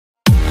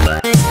Hi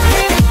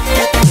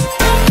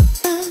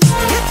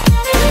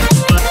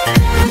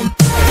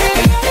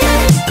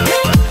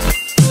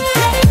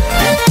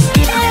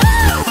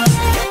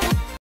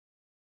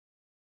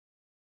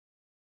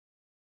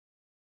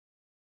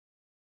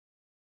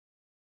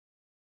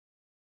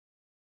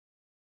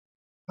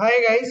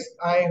guys,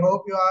 I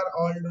hope you are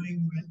all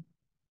doing well.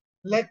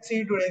 Let's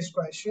see today's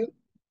question.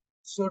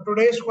 So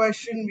today's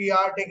question, we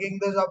are taking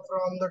this up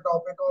from the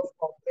topic of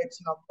complex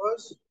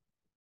numbers,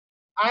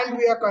 and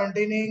we are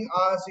continuing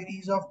our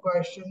series of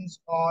questions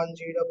on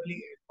JEE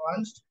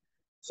Advanced.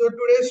 So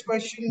today's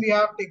question, we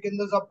have taken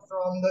this up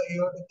from the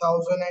year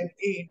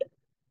 2008.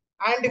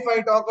 And if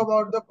I talk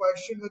about the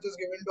question which is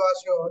given to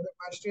us here, the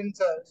question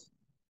says,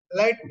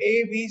 let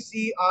A, B,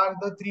 C are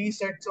the three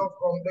sets of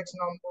complex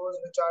numbers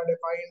which are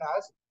defined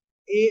as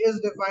A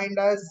is defined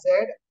as Z,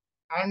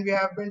 and we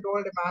have been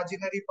told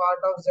imaginary part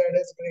of Z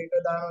is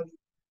greater than or equal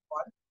to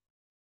 1.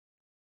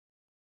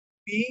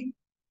 B,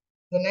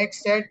 the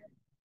next set,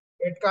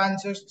 it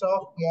consists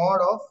of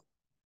mod of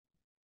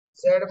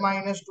Z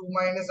minus 2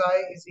 minus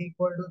I is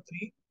equal to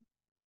 3.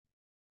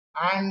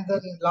 And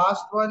the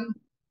last one,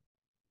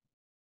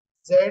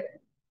 Z,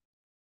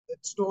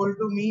 it's told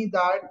to me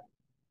that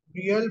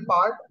real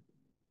part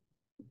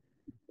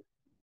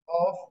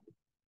of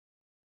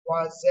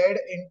was Z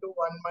into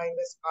 1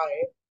 minus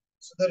I.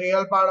 So the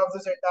real part of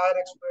this entire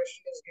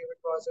expression is given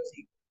to us as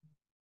equal.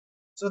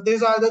 So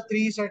these are the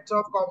three sets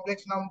of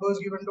complex numbers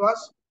given to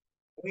us.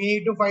 We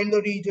need to find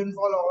the region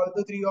for all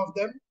the three of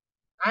them.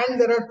 And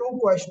there are two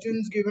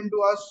questions given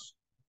to us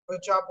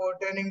which are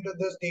pertaining to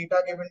this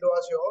data given to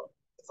us here.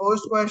 The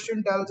first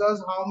question tells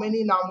us how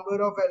many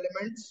number of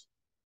elements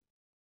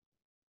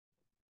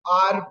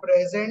are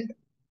present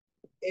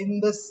in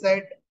the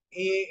set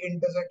A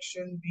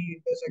intersection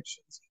B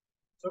intersection C.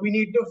 So we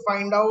need to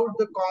find out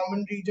the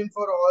common region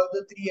for all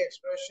the three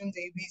expressions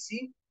A, B,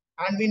 C,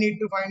 and we need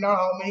to find out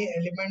how many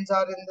elements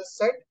are in the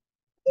set.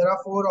 There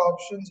are four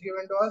options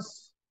given to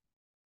us: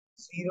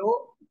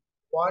 0,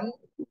 1,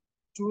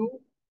 2,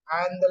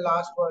 and the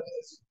last one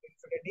is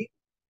infinity.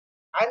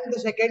 And the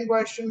second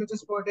question, which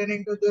is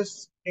pertaining to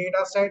this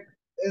data set,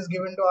 is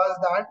given to us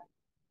that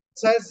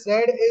says Z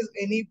is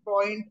any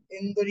point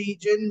in the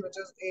region which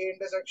is A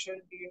intersection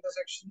B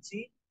intersection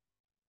C,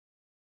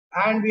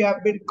 and we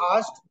have been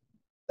asked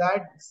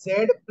that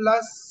Z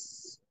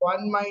plus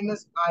 1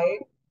 minus I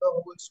the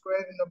whole square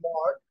in the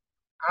mod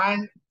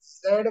and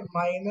Z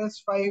minus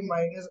 5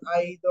 minus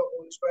I the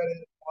whole square in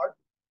the mod.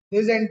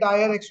 This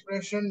entire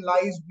expression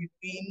lies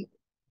between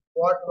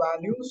what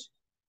values?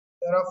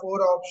 There are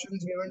four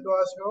options given to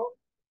us here.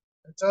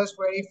 It says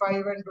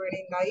 25 and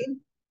 29,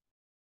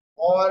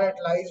 or it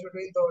lies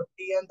between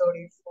 30 and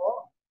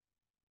 34,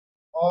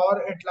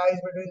 or it lies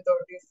between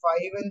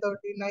 35 and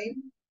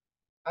 39,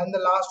 and the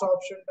last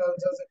option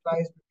tells us it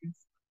lies between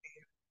 40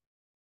 and 50.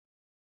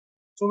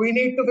 So we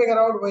need to figure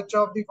out which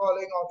of the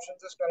following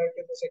options is correct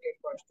in the second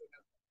question.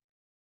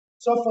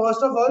 So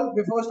first of all,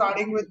 before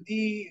starting with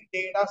the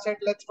data set,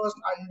 let's first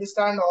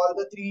understand all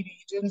the three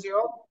regions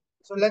here.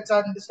 So let's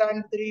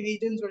understand the three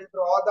regions. We'll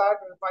draw that,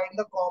 we'll find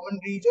the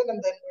common region,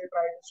 and then we'll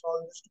try to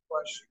solve these two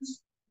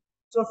questions.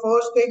 So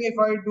first thing, if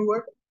I do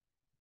it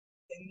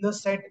in the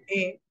set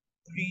A,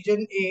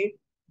 region A,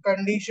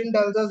 condition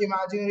tells us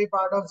imaginary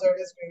part of Z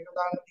is greater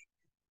than or equal.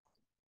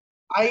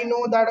 I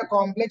know that a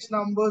complex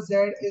number Z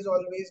is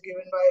always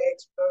given by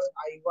x plus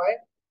iy,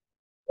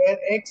 where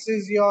x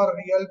is your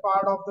real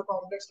part of the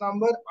complex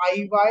number,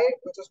 iy,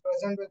 which is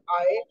present with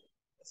I,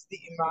 is the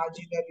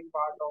imaginary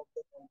part of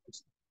the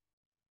complex number.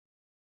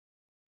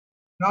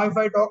 Now, if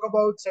I talk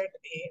about set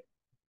A,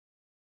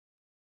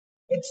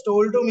 it's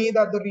told to me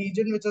that the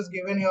region which is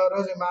given here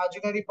is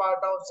imaginary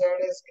part of Z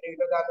is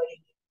greater than or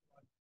equal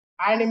to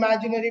 1. And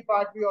imaginary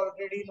part, we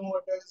already know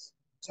it is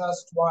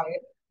just y.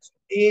 So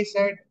A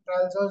set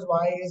tells us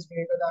y is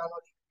greater than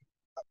or equal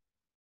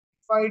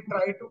to 1. If I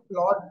try to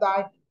plot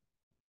that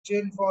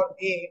region for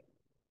A,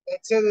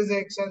 let's say this is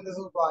x and this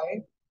is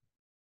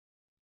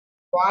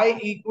y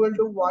equal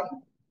to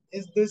 1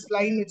 is this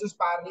line which is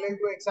parallel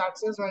to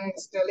x-axis. When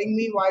it's telling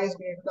me y is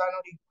greater than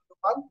or equal to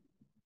 1,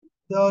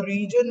 the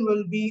region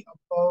will be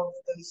above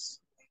this.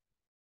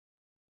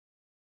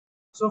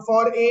 So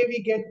for A,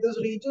 we get this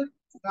region.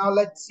 Now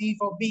let's see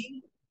for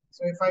B.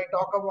 So if I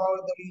talk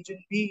about the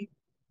region B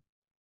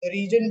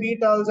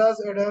tells us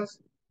it is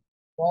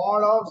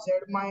mod of Z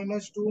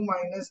minus 2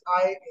 minus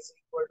I is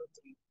equal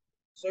to 3.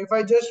 So if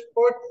I just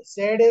put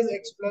Z is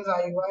x plus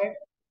iy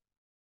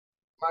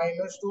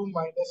minus 2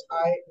 minus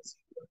I is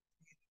equal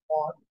to 3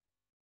 mod.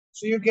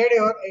 So you get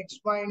your x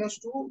minus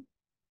 2,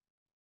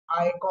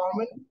 I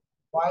common,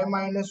 y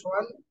minus 1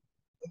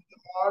 in the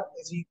mod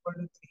is equal to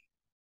 3.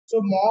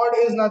 So mod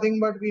is nothing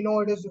but we know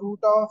it is root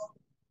of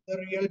the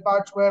real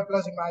part square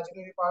plus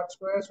imaginary part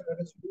square. So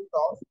that is root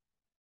of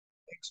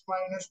x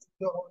minus 2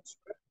 the whole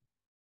square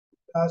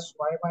plus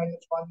y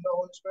minus 1 the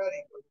whole square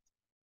equal to 3.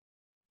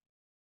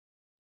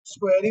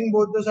 Squaring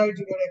both the sides,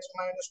 you get x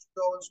minus 2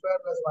 the whole square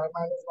plus y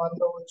minus 1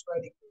 the whole square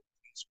equal to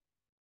 3 square.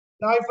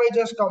 Now if I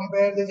just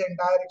compare this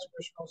entire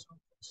expression of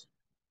surface,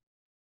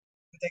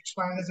 x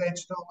minus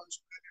h the whole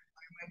square and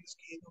y minus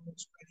k the whole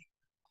square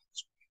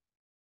equals to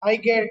I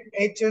get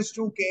h is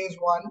 2, k is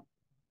 1.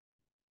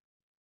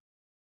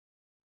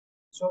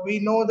 So we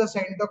know the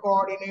center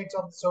coordinates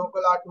of the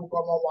circle are 2,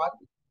 comma 1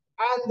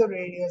 and the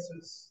radius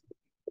is.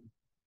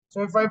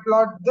 So if I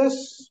plot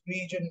this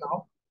region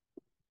now,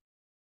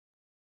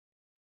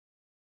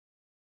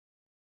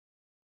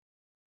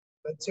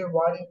 let's say 1,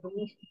 2,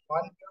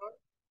 1 here,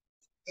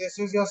 this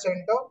is your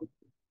center.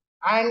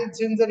 And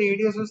since the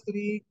radius is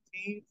 3,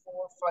 3,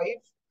 4, 5,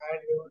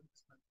 and here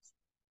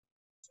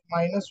so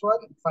minus 1,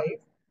 5.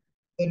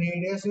 The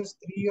radius is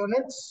 3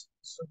 units.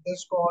 So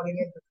this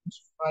coordinate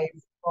becomes 5,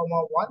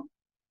 comma 1.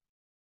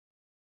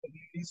 The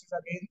radius is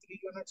again 3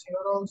 units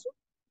here also.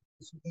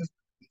 So this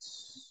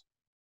is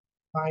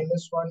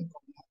minus 1,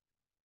 comma.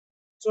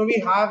 So we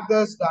have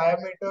this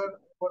diameter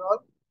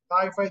overall.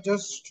 Now if I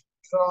just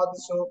draw the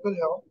circle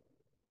here,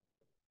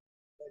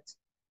 let's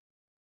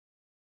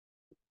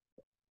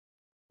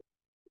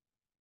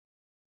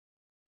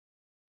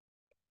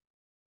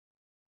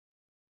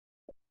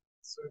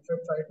so if I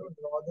try to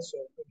draw the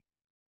circle,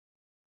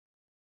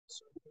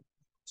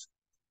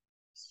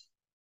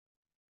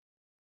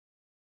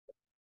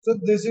 so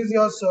this is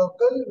your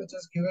circle which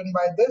is given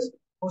by this,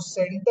 whose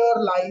center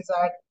lies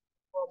at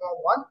comma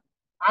 1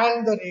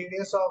 and the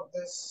radius of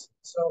this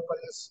circle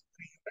is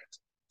 3 units.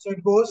 So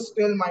it goes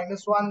till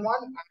minus 1,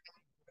 1 and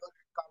it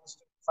comes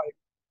to 5.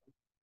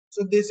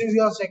 So this is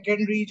your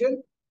second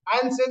region,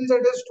 and since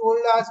it is told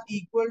as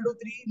equal to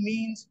 3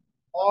 means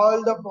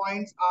all the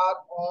points are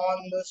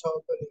on the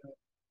circle here.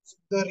 So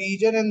the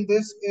region in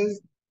this is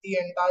the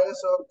entire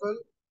circle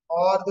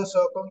or the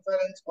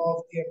circumference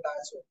of the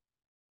entire circle.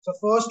 So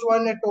first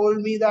one, it told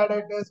me that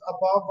it is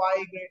above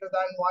y greater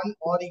than 1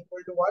 or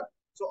equal to 1.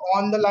 So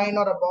on the line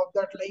or above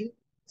that line.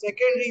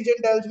 Second region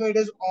tells me it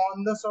is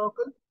on the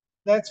circle.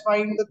 Let's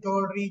find the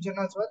third region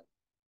as well.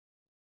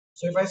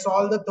 So if I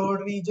solve the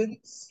third region,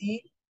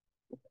 C,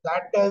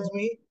 that tells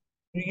me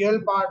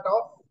real part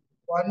of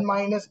 1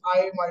 minus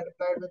I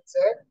multiplied with Z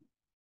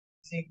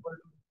is equal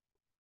to.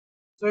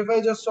 So if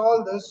I just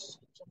solve this,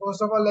 so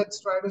first of all,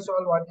 let's try to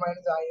solve 1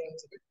 minus I and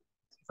Z.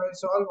 If I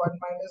solve 1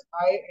 minus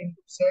I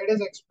into Z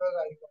is x plus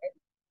I, right?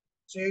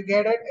 So you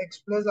get it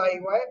x plus iy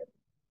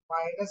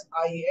minus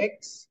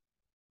ix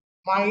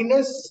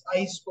minus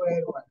I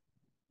square y.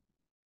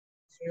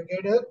 So you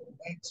get it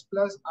x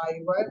plus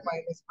iy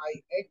minus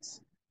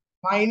ix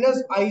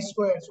minus I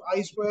square. So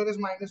I square is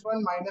minus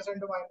 1, minus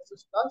into minus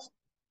is plus.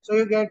 So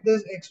you get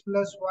this x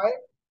plus y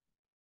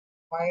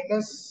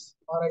minus,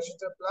 or I should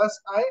say plus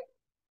I,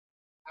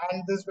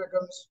 and this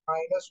becomes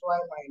minus y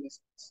minus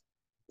x.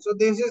 So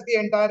this is the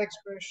entire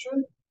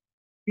expression.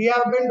 We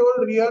have been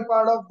told real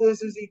part of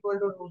this is equal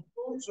to root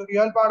 2. So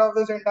real part of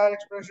this entire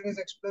expression is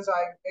x plus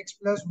I, x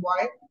plus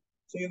y.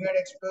 So you get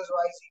x plus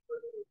y is equal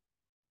to root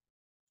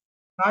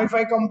 2. Now if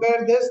I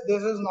compare this,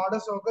 this is not a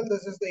circle,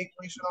 this is the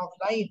equation of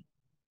line.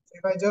 So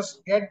if I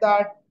just get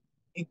that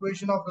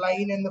equation of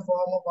line in the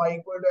form of y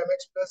equal to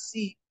mx plus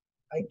c,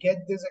 I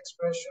get this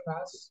expression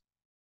as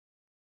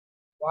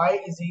y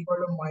is equal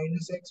to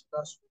minus x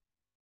plus 2.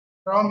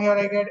 From here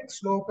I get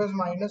slope is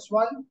minus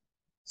 1.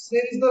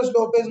 Since the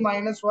slope is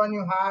minus 1,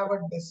 you have a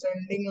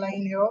descending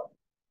line here.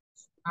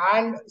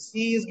 And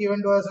C is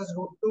given to us as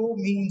root 2,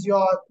 means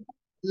your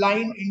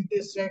line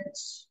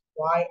intersects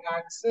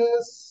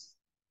y-axis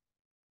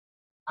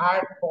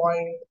at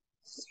point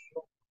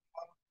 0.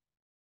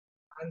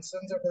 And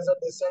since it is a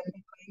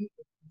descending line,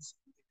 this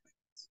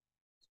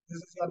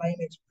is your line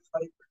x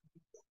plus y,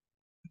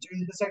 which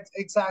intersects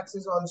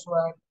x-axis also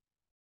at.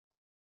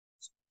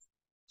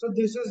 So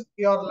this is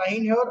your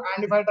line here,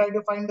 and if I try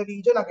to find the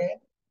region again,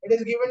 it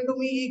is given to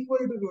me equal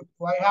to root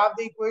 2. I have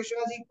the equation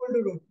as equal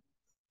to root 2.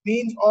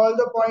 Means all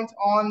the points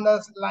on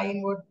the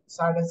line would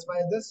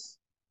satisfy this.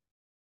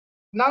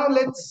 Now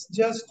let's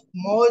just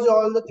merge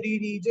all the three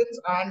regions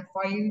and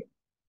find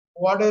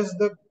what is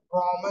the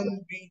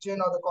common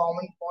region or the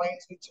common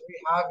points which we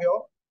have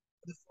here.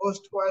 The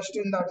first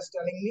question that is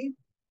telling me.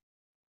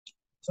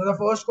 So the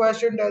first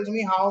question tells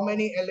me how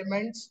many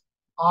elements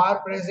are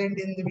present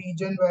in the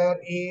region where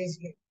A is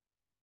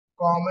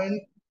common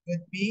with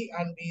B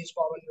and B is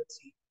common with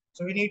C.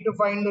 So we need to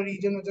find the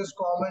region which is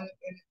common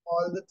in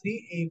all the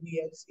three, A, B,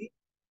 and C.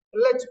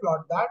 Let's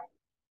plot that.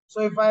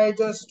 So if I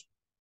just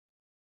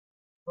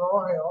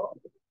draw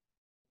here,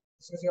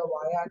 this is your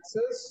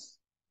y-axis,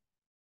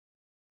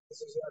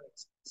 this is your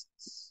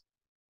x-axis,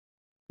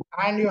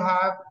 and you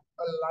have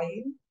a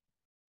line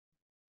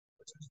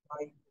which is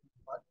y equal to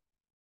 1.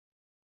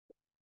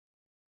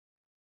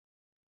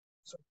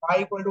 So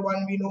y equal to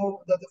 1, we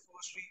know that the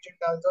first region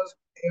tells us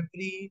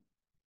every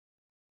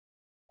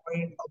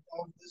point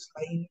above this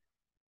line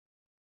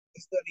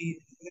is the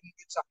region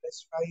which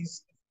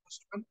satisfies the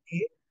first one,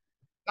 A.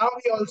 Now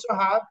we also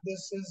have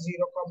this is 0,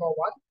 comma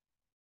 1.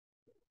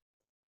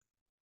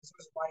 This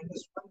is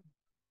minus 1.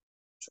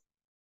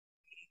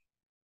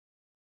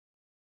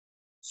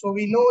 So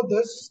we know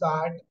this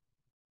that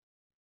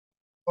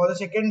for the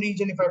second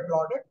region, if I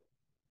plot it,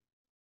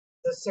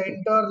 the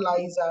center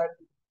lies at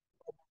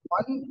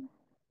 1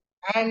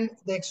 and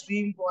the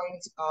extreme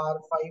points are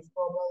 5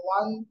 comma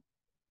 1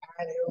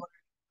 and here.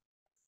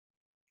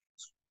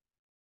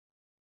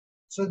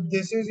 So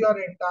this is your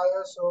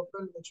entire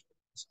circle which will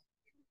be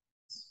something like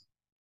this.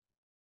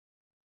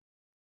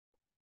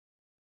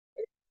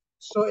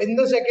 So in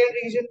the second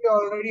region, we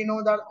already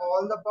know that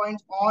all the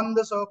points on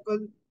the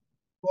circle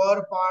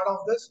were part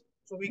of this.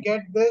 So we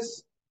get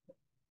this,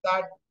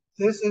 that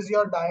this is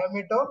your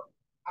diameter,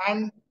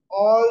 and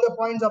all the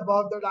points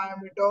above the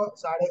diameter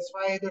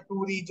satisfy the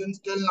two regions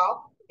till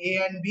now, A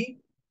and B.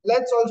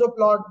 Let's also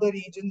plot the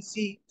region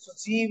C. So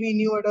C, we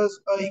knew it is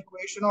a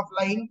equation of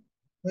line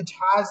which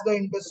has the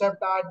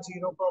intercept at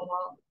 0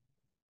 comma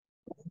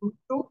root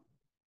 2,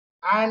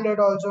 and it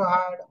also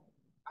had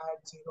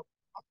at 0,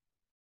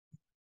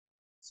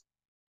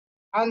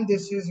 and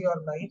this is your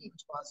line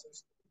which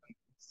passes like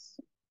this.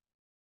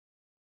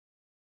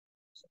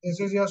 So this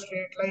is your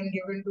straight line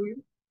given to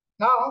you.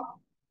 Now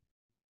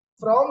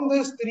from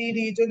these three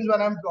regions,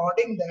 when I'm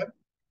plotting them,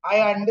 I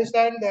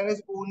understand there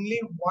is only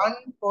one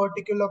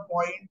particular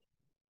point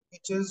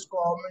which is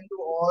common to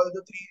all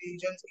the three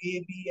regions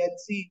A, B, and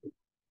C.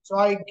 So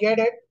I get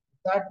it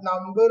that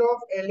number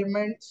of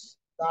elements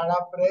that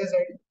are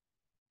present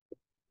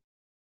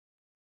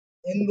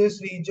in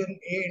this region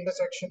A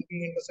intersection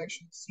B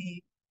intersection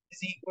C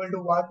is equal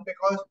to 1,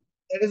 because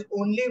there is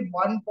only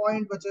one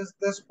point, which is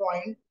this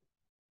point,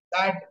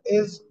 that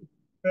is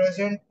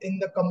present in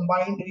the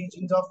combined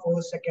regions of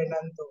first, second,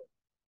 and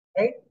third.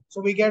 Right?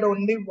 So we get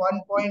only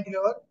one point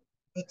here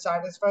which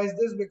satisfies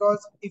this,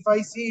 because if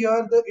I see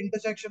here the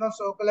intersection of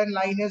circle and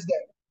line is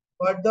there,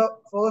 but the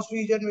first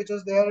region which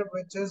is there,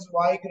 which is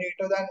y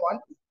greater than 1,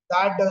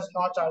 that does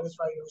not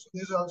satisfy you. So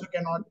this also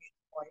cannot be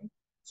the point.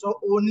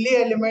 So only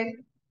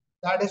element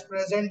that is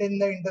present in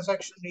the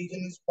intersection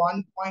region is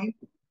one point,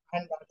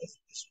 and that is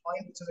this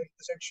point, which is the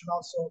intersection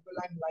of circle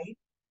and line,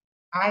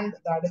 and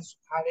that is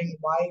having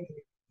y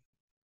greater.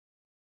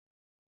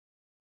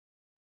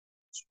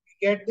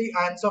 Get the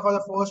answer for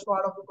the first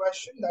part of the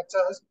question, that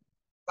says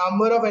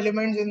number of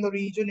elements in the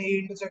region A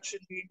intersection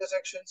B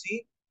intersection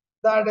C.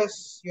 That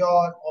is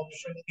your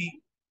option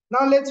B.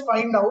 Now let's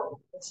find out.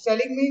 It's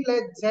telling me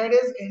that Z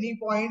is any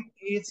point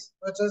is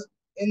which is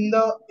in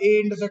the A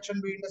intersection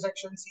B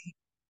intersection C,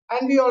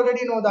 and we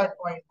already know that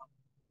point.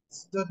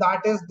 So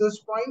that is this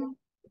point,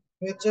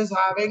 which is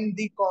having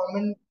the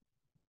common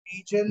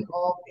region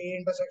of A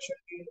intersection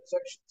B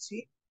intersection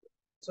C.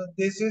 So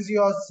this is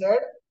your Z.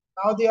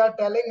 Now they are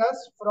telling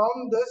us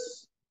from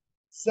this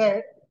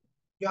Z,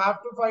 you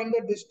have to find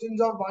the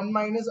distance of 1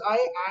 minus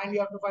I, and you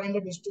have to find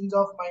the distance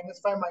of minus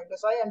 5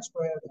 minus I and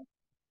square them.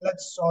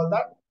 Let's solve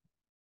that.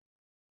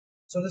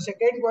 So the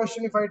second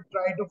question, if I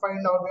try to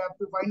find out, we have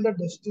to find the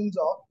distance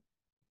of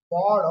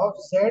mod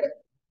of Z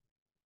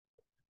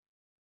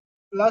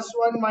plus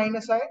 1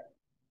 minus I,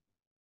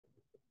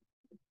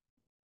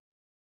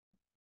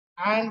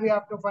 and we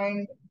have to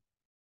find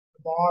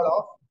mod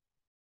of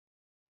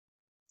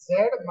Z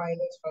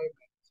minus 5.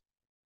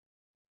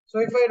 So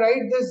if I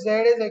write this Z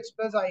is x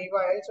plus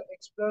Iy, so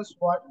x plus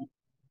 1,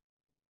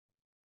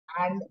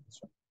 and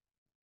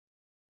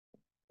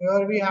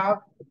here we have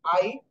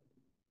I,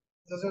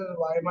 this is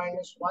y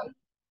minus 1.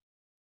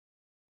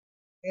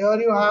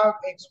 Here you have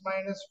x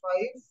minus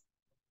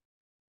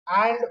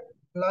 5 and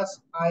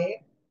plus I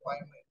y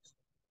minus.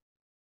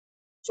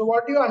 So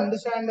what you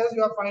understand is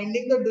you are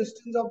finding the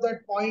distance of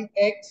that point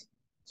x.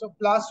 So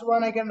plus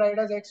 1 I can write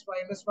as x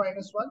minus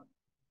minus 1.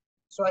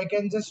 So I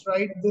can just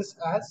write this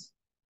as,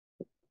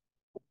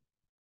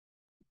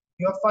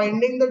 you are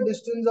finding the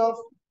distance of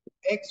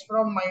x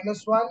from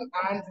minus 1,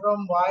 and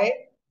from y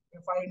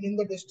you're finding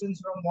the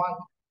distance from 1.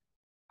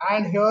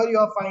 And here you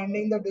are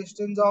finding the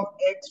distance of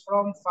x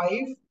from 5,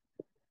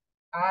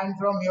 and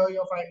from here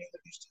you're finding the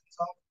distance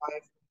of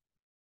 5.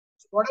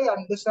 So what I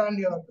understand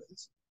here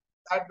is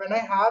that when I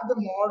have the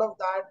mod of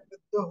that with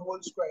the whole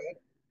square,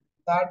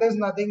 that is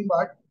nothing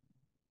but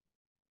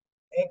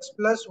x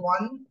plus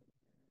 1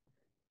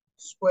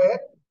 square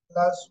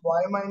plus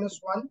y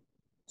minus 1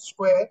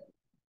 square.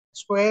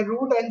 Square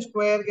root and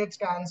square gets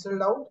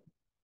cancelled out,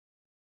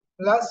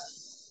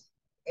 plus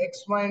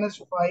x minus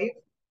 5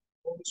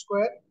 whole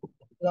square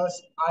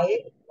plus y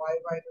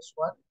minus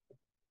 1,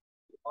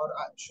 or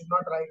I should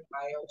not write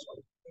I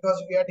also,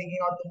 because we are taking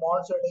out the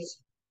mod, so it is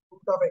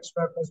root of x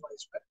square plus y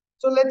square.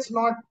 So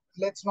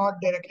let's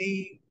not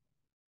directly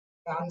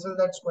cancel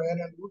that square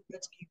and root.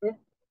 Let's keep it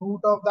root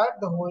of that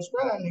the whole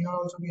square, and here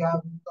also we have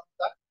root of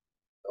that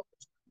the whole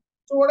square.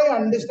 So what I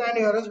understand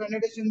here is, when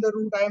it is in the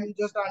root, I am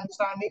just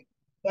understanding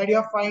that you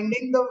are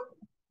finding the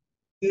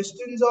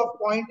distance of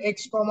point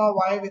x comma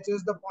y, which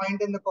is the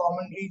point in the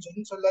common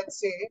region. So let's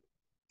say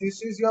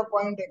this is your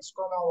point x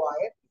comma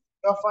y.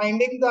 You are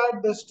finding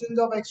that distance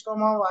of x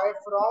comma y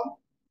from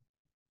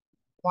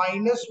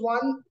minus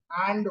 1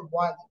 and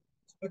 1,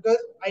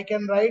 because I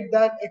can write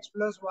that x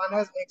plus 1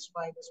 as x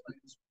minus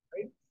minus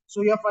 1, right?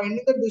 So you are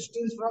finding the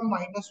distance from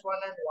minus 1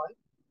 and 1.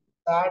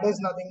 That is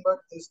nothing but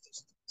this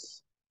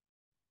distance.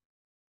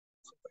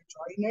 So if I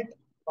join it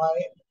by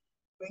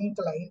pink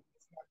line,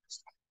 if you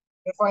understand,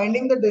 you're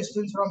finding the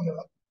distance from here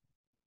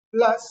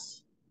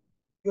plus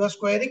You are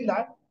squaring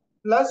that,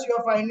 plus you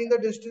are finding the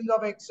distance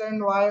of x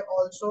and y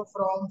also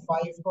from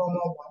 5 comma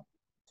 1.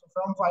 So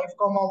from 5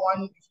 comma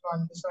 1, if you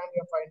understand,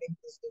 you are finding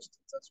this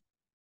distance as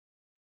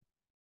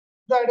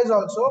well. That is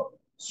also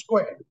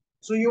squared.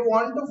 So you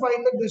want to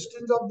find the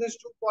distance of these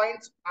 2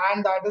 points,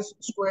 and that is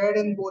squared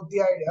in both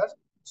the ideas.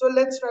 So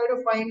let's try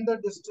to find the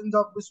distance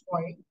of this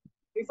point.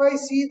 If I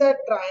see that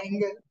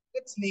triangle,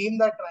 let's name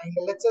that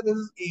triangle. Let's say this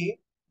is A,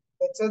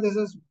 let's say this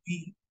is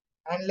B,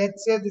 and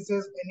let's say this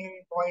is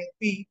any point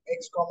P,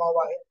 x comma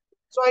y.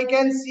 So I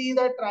can see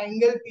that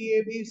triangle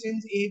PAB,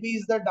 since AB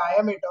is the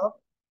diameter,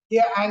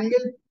 the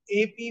angle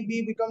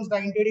APB becomes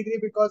 90 degree,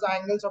 because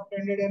angle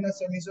subtended in a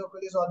semicircle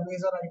is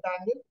always a right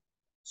angle.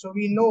 So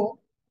we know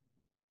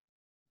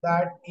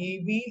that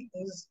AB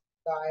is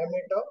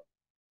diameter,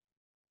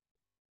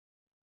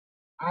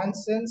 and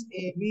since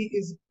AB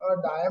is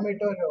a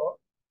diameter here,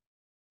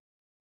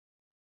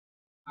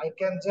 I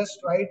can just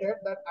write it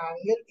that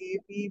angle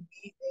APB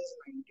is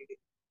 90 degree.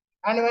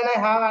 And when I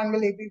have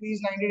angle APB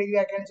is 90 degree,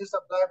 I can just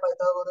apply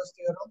Pythagoras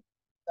theorem.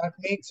 That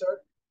makes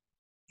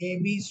it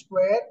AB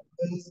square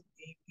is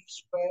AB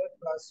square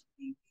plus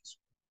BB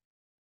square.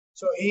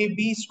 So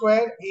AB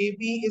square,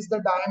 AB is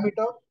the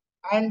diameter,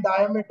 and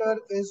diameter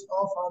is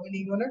of how many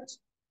units?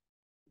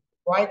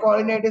 Y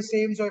coordinate is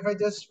same. So if I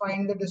just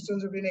find the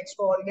distance between x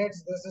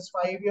coordinates, this is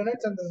 5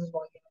 units and this is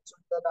 1 unit. So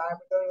the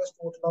diameter is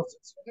total of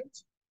 6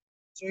 units.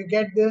 So you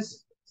get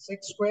this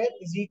 6 square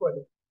is equal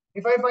to.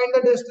 If I find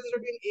the distance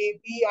between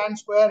AP and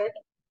square it,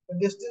 the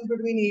distance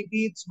between AP,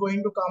 it's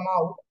going to come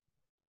out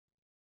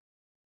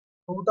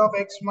root of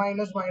x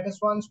minus minus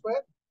 1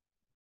 square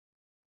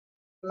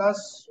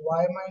plus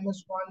y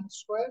minus 1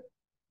 square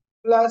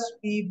plus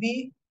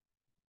PB,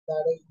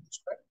 that is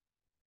square,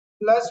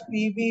 plus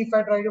PB, if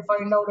I try to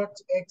find out,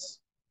 it's x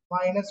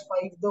minus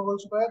 5 the whole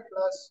square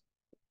plus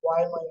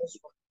y minus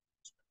 1.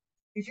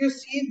 If you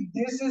see,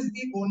 this is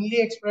the only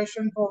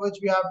expression for which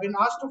we have been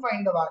asked to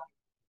find the value.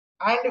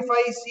 And if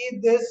I see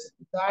this,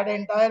 that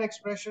entire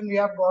expression, we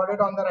have got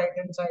it on the right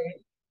hand side.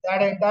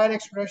 That entire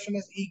expression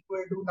is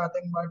equal to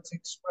nothing but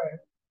 6 squared.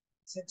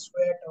 6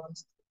 squared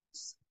turns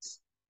 6.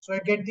 So I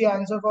get the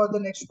answer for the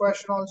next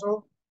question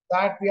also,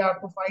 that we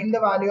have to find the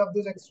value of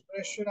this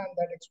expression, and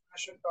that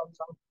expression comes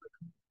out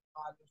to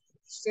value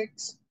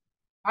 6.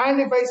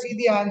 And if I see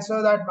the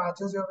answer that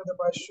matches here with the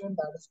question,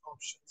 that is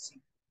option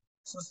C.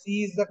 So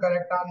C is the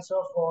correct answer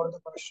for the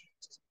question.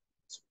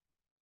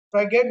 So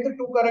I get the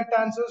 2 correct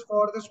answers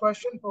for this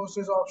question. First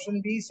is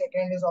option B,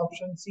 second is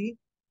option C.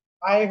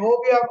 I hope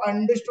you have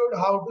understood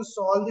how to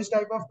solve this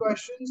type of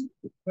questions,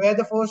 where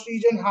the first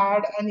region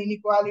had an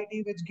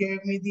inequality which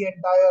gave me the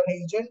entire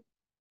region.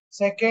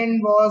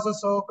 Second was a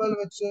circle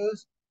which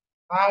is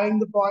having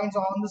the points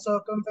on the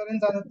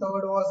circumference, and the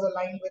third was the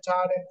line which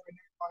had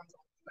infinite points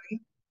on the line.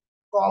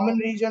 Common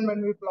region,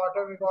 when we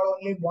plotted, we got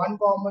only one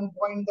common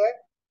point there.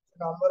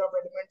 The number of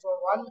elements were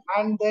 1,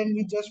 and then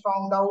we just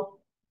found out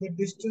the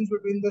distance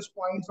between this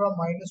point from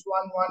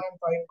 -1, 1 and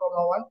 5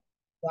 comma 1.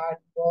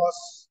 That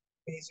was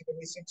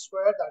basically 6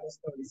 squared, that is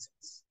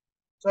 36.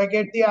 So I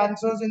get the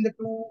answers in the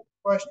 2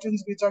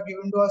 questions which are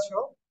given to us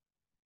here.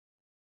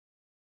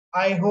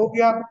 I hope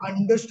you have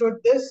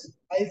understood this.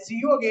 I'll see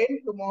you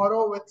again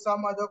tomorrow with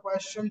some other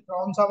question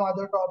from some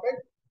other topic.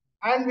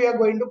 And we are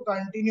going to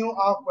continue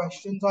our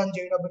questions on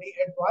JEE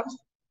Advanced.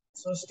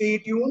 So stay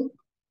tuned.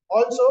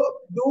 Also,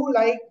 do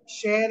like,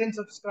 share, and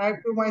subscribe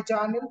to my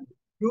channel.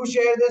 Do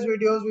share these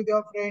videos with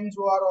your friends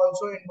who are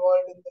also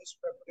involved in this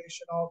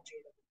preparation of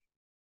JEE.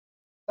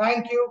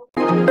 Thank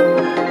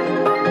you.